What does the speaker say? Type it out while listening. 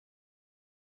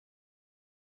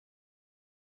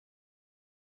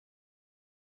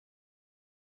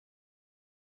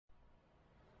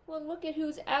Well, look at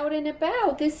who's out and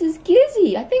about. This is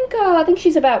Gizzy. I think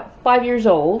she's about 5 years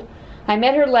old. I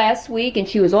met her last week and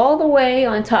she was all the way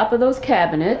on top of those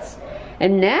cabinets.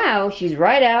 And now she's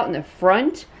right out in the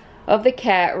front of the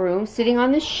cat room, sitting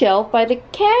on the shelf by the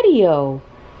catio.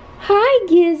 Hi,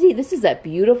 Gizzy. This is that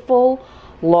beautiful,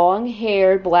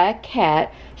 long-haired black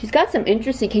cat. She's got some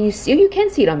interesting, can you see? You can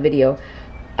see it on video.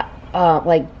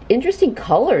 Like interesting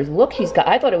colors. Look,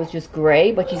 I thought it was just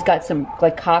gray, but she's got some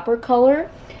like copper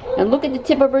color. And look at the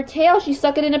tip of her tail. She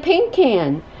stuck it in a paint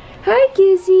can. Hi,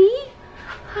 Gizzy.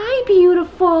 Hi,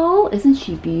 beautiful. Isn't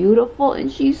she beautiful?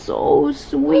 And she's so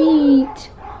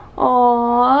sweet.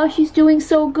 Aw, she's doing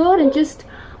so good. And just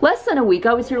less than a week.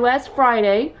 I was here last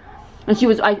Friday. And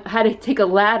I had to take a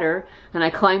ladder. And I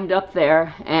climbed up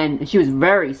there. And she was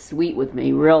very sweet with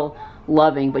me. Real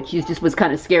loving. But she just was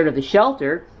kind of scared of the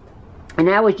shelter. And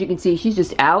now, as you can see, she's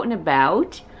just out and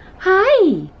about.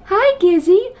 Hi. Hi,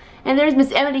 Gizzy. And there's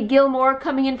Miss Emily Gilmore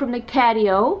coming in from the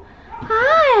catio.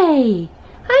 Hi.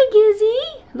 Hi,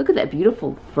 Gizzy. Look at that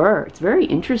beautiful fur. It's very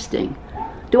interesting.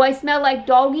 Do I smell like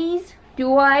doggies?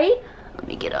 Do I? Let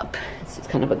me get up. It's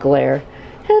kind of a glare.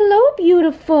 Hello,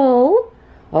 beautiful.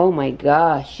 Oh my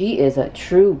gosh, she is a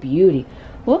true beauty.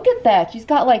 Look at that. She's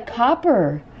got like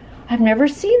copper. I've never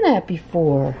seen that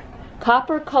before.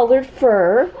 Copper colored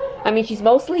fur. I mean, she's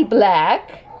mostly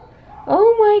black.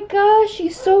 Oh my gosh,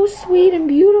 she's so sweet and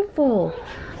beautiful.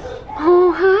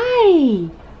 Oh, hi.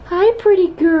 Hi, pretty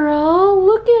girl.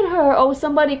 Look at her. Oh,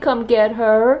 somebody come get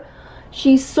her.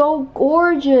 She's so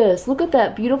gorgeous. Look at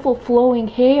that beautiful flowing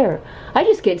hair. I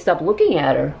just can't stop looking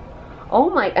at her.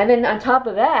 Oh my, and then on top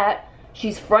of that,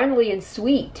 she's friendly and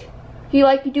sweet. You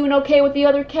doing okay with the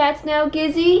other cats now,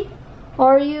 Gizzy?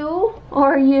 Are you?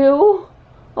 Are you?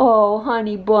 Oh,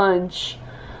 honey bunch.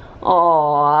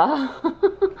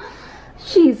 Aww.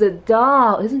 She's a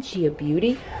doll. Isn't she a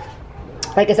beauty?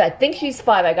 Like I said, I think she's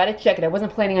 5. I gotta check it. I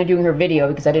wasn't planning on doing her video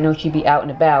because I didn't know she'd be out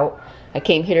and about. I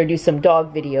came here to do some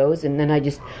dog videos, and then I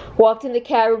just walked in the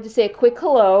cat room to say a quick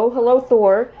hello. Hello,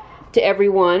 Thor, to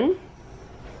everyone.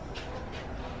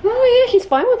 Oh yeah, she's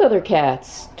fine with other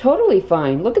cats. Totally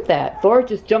fine. Look at that. Thor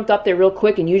just jumped up there real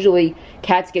quick, and usually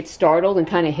cats get startled and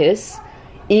kind of hiss,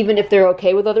 even if they're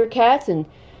okay with other cats, and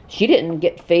she didn't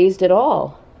get fazed at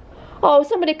all. Oh,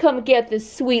 somebody come get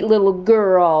this sweet little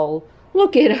girl.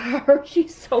 Look at her.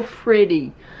 She's so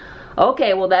pretty.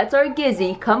 Okay, well, that's our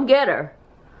Gizzy. Come get her.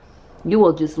 You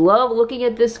will just love looking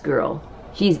at this girl.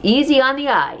 She's easy on the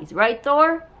eyes. Right,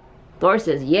 Thor? Thor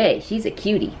says, yay, she's a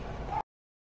cutie.